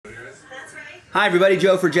Hi everybody,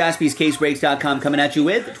 Joe for JaspysCaseBreaks.com coming at you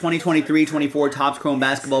with 2023-24 Topps Chrome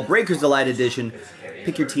Basketball Breakers Delight Edition.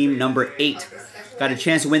 Pick your team number 8. Got a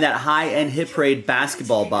chance to win that high-end Hit Parade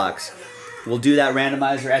basketball box. We'll do that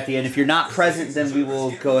randomizer at the end. If you're not present, then we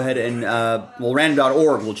will go ahead and,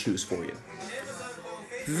 random.org will choose for you.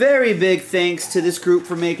 Very big thanks to this group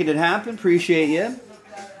for making it happen. Appreciate you.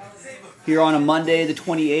 Here on a Monday, the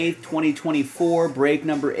 28th, 2024, break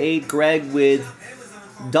number 8. Greg with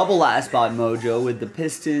double last spot mojo with the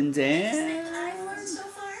Pistons and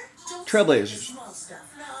Trailblazers.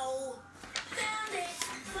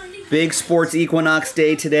 Big sports equinox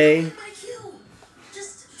day today.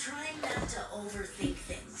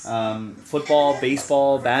 Football,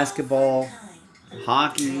 baseball, basketball,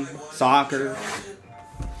 hockey, soccer.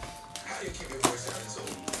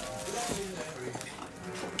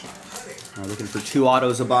 We're looking for 2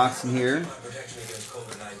 autos a box in here.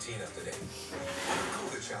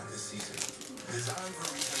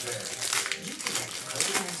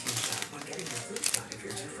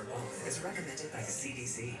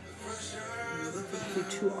 The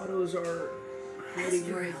 2 autos are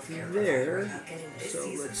hiding right there. So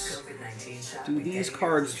let's do these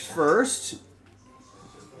cards first.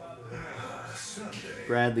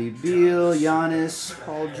 Bradley Beal, Giannis,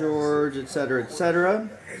 Paul George, etc., etc.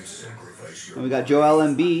 And we got Joel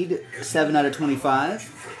Embiid, 7 out of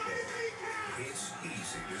 25.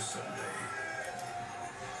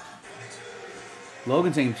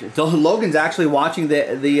 Logan's actually watching the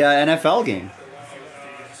NFL game.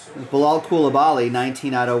 Bilal Coulibaly,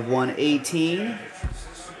 19 out of 118.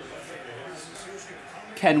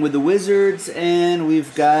 Ken with the Wizards, and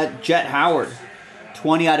we've got Jet Howard,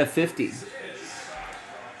 20 out of 50.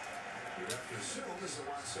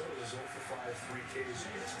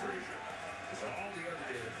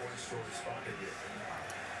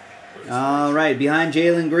 All right, behind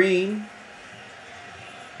Jalen Green,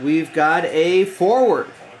 we've got a forward.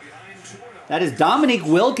 That is Dominique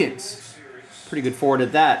Wilkins. Pretty good forward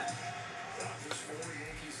at that.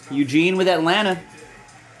 Eugene with Atlanta.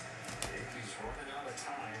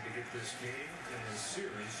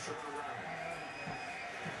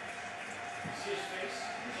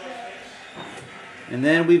 And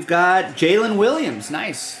then we've got Jalen Williams.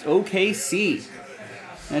 Nice. OKC.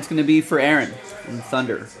 That's going to be for Aaron and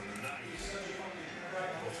Thunder.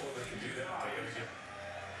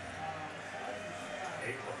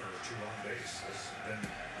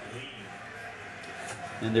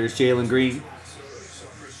 And there's Jalen Green.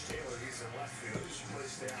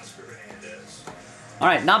 All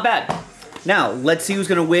right, not bad. Now, let's see who's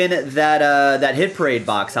going to win that Hit Parade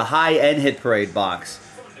box, a high-end Hit Parade box.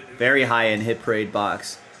 Very high-end Hit Parade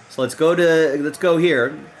box. So let's go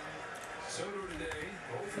here.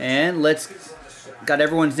 And got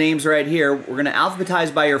everyone's names right here. We're going to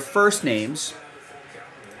alphabetize by your first names.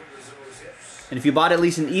 And if you bought at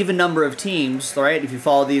least an even number of teams, all right, if you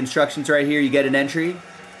follow the instructions right here, you get an entry.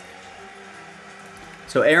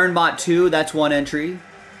 So Aaron bought 2, that's 1 entry.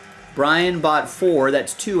 Brian bought 4,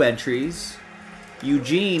 that's 2 entries.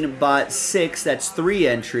 Eugene bought 6, that's 3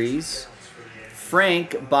 entries.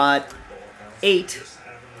 Frank bought 8,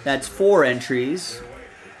 that's 4 entries.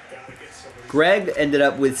 Greg ended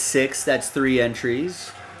up with 6, that's 3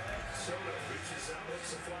 entries.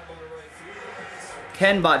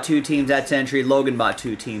 Ken bought 2 teams, that's an entry. Logan bought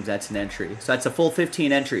 2 teams, that's an entry. So that's a full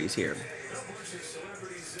 15 entries here.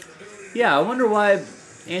 Yeah, I wonder why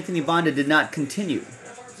Anthony Bonda did not continue.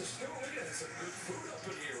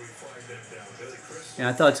 Yeah,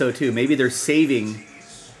 I thought so too. Maybe they're saving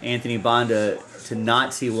Anthony Bonda to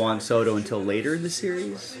not see Juan Soto until later in the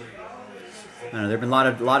series. I don't know. There's been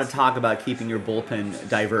a lot of talk about keeping your bullpen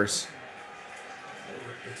diverse.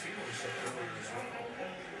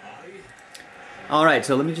 All right,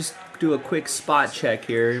 so let me just do a quick spot check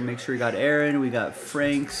here. Make sure we got Aaron. We got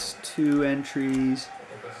Frank's 2 entries.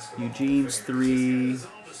 Eugene's 3.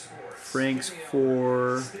 Frank's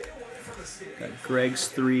 4. Got Greg's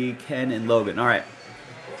 3. Ken and Logan. All right.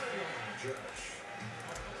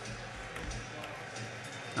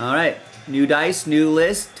 All right. New dice, new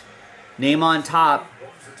list. Name on top.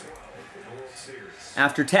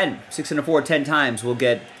 After 10, 6 and a 4, 10 times, we'll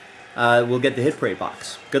get the Hit Parade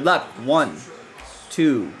box. Good luck. 1,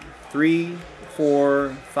 2, 3,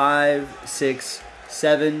 4, 5, 6,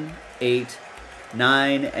 7, 8,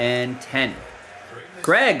 9, and 10.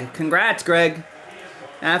 Greg, congrats, Greg.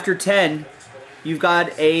 After 10, you've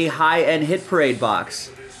got a high-end Hit Parade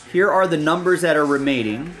box. Here are the numbers that are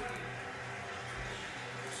remaining.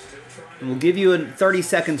 And we'll give you 30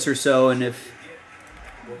 seconds or so, and if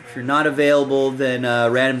you're not available, then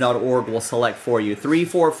random.org will select for you. 3,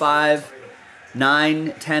 4, 5,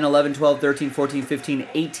 9, 10, 11, 12, 13, 14, 15,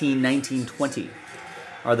 18, 19, 20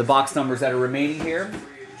 are the box numbers that are remaining here.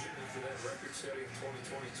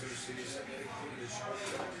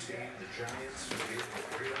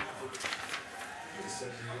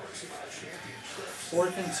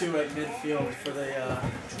 Fourth and 2 at midfield for the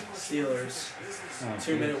Steelers.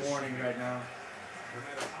 2-minute warning right now.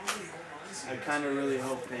 I kind of really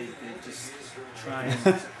hope they just try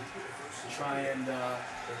and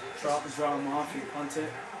draw them off and punt it.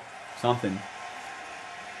 Something.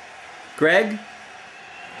 Greg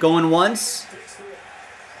going once.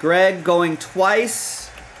 Greg going twice.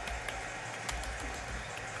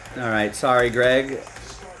 All right, sorry, Greg.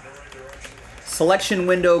 Selection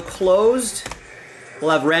window closed. We'll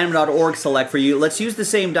have random.org select for you. Let's use the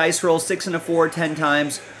same dice roll, 6 and a 4, 10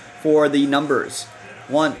 times for the numbers.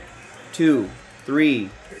 1, 2, 3,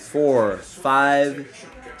 4, 5,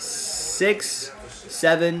 6,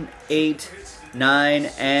 7, 8, 9,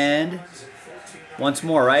 and once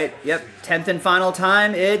more, right? Yep, 10th and final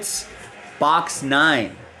time. It's box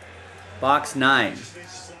 9. Box 9.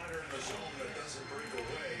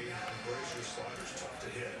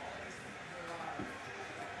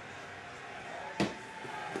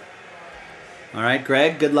 All right,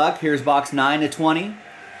 Greg, good luck. Here's box 9 to 20.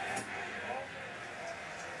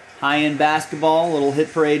 High-end basketball, little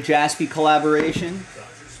Hit Parade Jaspy collaboration.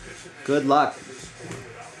 Good luck.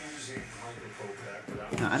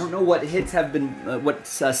 Now, I don't know what hits have been, what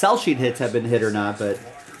sell sheet hits have been hit or not, but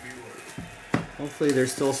hopefully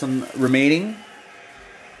there's still some remaining.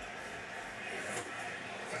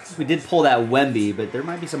 We did pull that Wemby, but there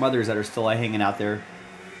might be some others that are still hanging out there.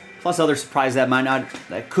 Plus other surprise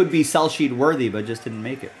that could be sell sheet worthy, but just didn't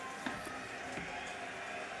make it.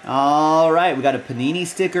 All right, we got a Panini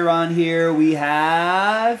sticker on here. We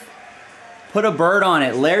have Put a Bird on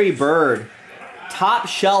it. Larry Bird. Top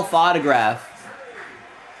shelf autograph.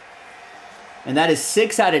 And that is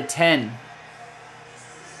 6 out of 10.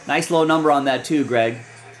 Nice low number on that too, Greg.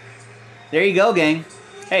 There you go, gang.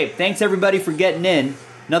 Hey, thanks everybody for getting in.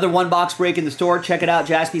 Another one box break in the store. Check it out,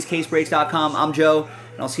 jaspyscasebreaks.com. I'm Joe,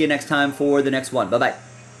 and I'll see you next time for the next one. Bye-bye.